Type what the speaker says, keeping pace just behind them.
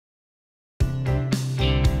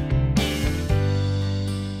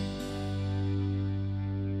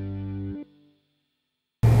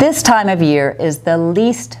This time of year is the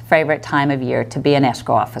least favorite time of year to be an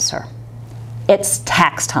escrow officer. It's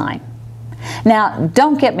tax time. Now,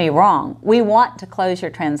 don't get me wrong, we want to close your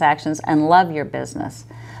transactions and love your business.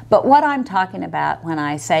 But what I'm talking about when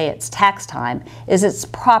I say it's tax time is it's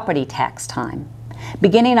property tax time.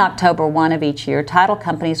 Beginning October 1 of each year, title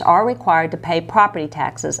companies are required to pay property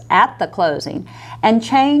taxes at the closing and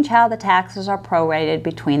change how the taxes are prorated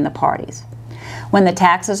between the parties. When the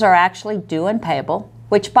taxes are actually due and payable,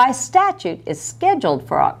 which by statute is scheduled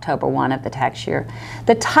for October 1 of the tax year,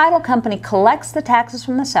 the title company collects the taxes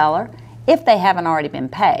from the seller, if they haven't already been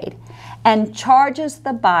paid, and charges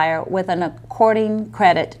the buyer with an according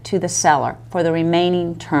credit to the seller for the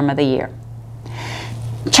remaining term of the year.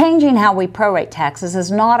 Changing how we prorate taxes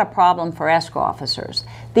is not a problem for escrow officers.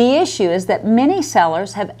 The issue is that many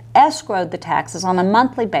sellers have escrowed the taxes on a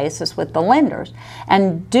monthly basis with the lenders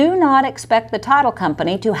and do not expect the title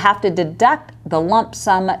company to have to deduct the lump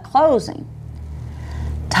sum at closing.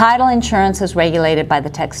 Title insurance is regulated by the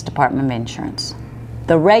Texas Department of Insurance.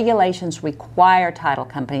 The regulations require title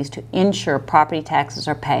companies to ensure property taxes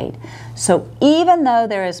are paid. So even though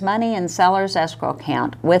there is money in seller's escrow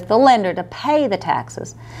account with the lender to pay the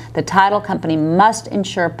taxes, the title company must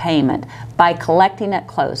ensure payment by collecting at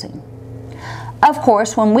closing. Of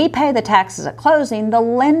course, when we pay the taxes at closing, the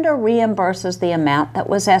lender reimburses the amount that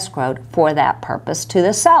was escrowed for that purpose to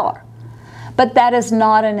the seller. But that is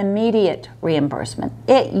not an immediate reimbursement.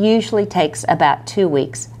 It usually takes about 2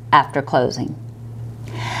 weeks after closing.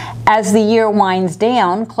 As the year winds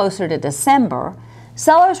down closer to December,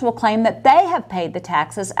 sellers will claim that they have paid the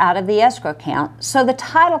taxes out of the escrow account, so the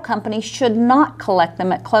title company should not collect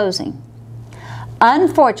them at closing.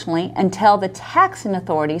 Unfortunately, until the taxing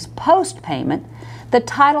authorities post payment, the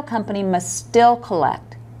title company must still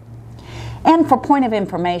collect. And for point of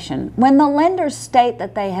information, when the lenders state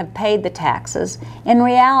that they have paid the taxes, in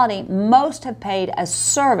reality, most have paid a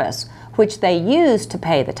service which they use to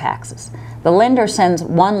pay the taxes. The lender sends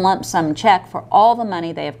one lump sum check for all the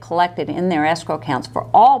money they have collected in their escrow accounts for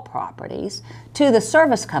all properties to the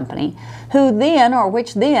service company,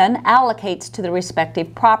 which then allocates to the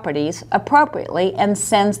respective properties appropriately and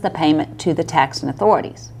sends the payment to the taxing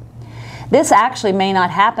authorities. This actually may not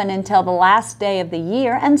happen until the last day of the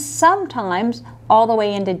year and sometimes all the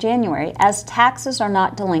way into January, as taxes are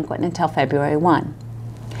not delinquent until February 1.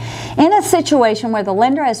 In a situation where the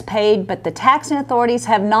lender has paid but the taxing authorities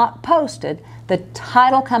have not posted, the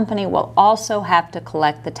title company will also have to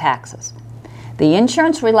collect the taxes. The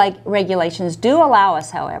insurance regulations do allow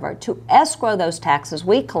us, however, to escrow those taxes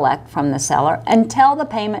we collect from the seller until the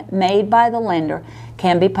payment made by the lender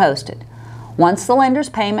can be posted. Once the lender's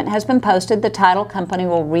payment has been posted, the title company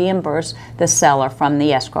will reimburse the seller from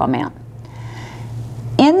the escrow amount.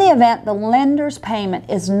 In the event the lender's payment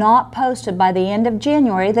is not posted by the end of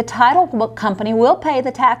January, the title company will pay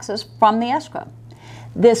the taxes from the escrow.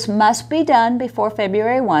 This must be done before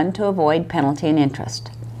February 1 to avoid penalty and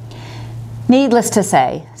interest. Needless to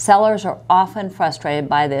say, sellers are often frustrated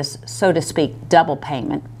by this, so to speak, double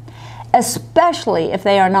payment, especially if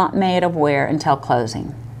they are not made aware until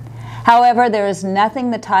closing. However, there is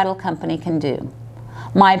nothing the title company can do.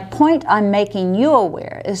 My point I'm making you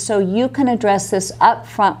aware is so you can address this up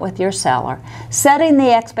front with your seller, setting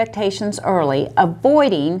the expectations early,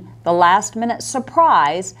 avoiding the last-minute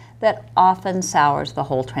surprise that often sours the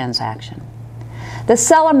whole transaction. The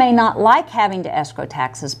seller may not like having to escrow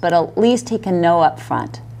taxes, but at least he can know up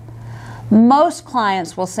front. Most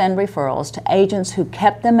clients will send referrals to agents who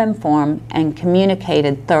kept them informed and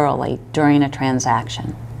communicated thoroughly during a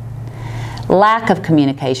transaction. Lack of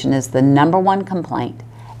communication is the #1 complaint,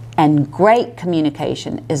 and great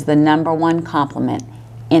communication is the #1 compliment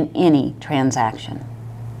in any transaction.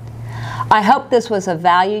 I hope this was of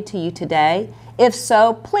value to you today. If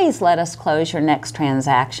so, please let us close your next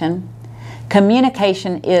transaction.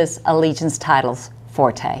 Communication is Allegiance Title's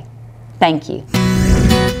forte. Thank you.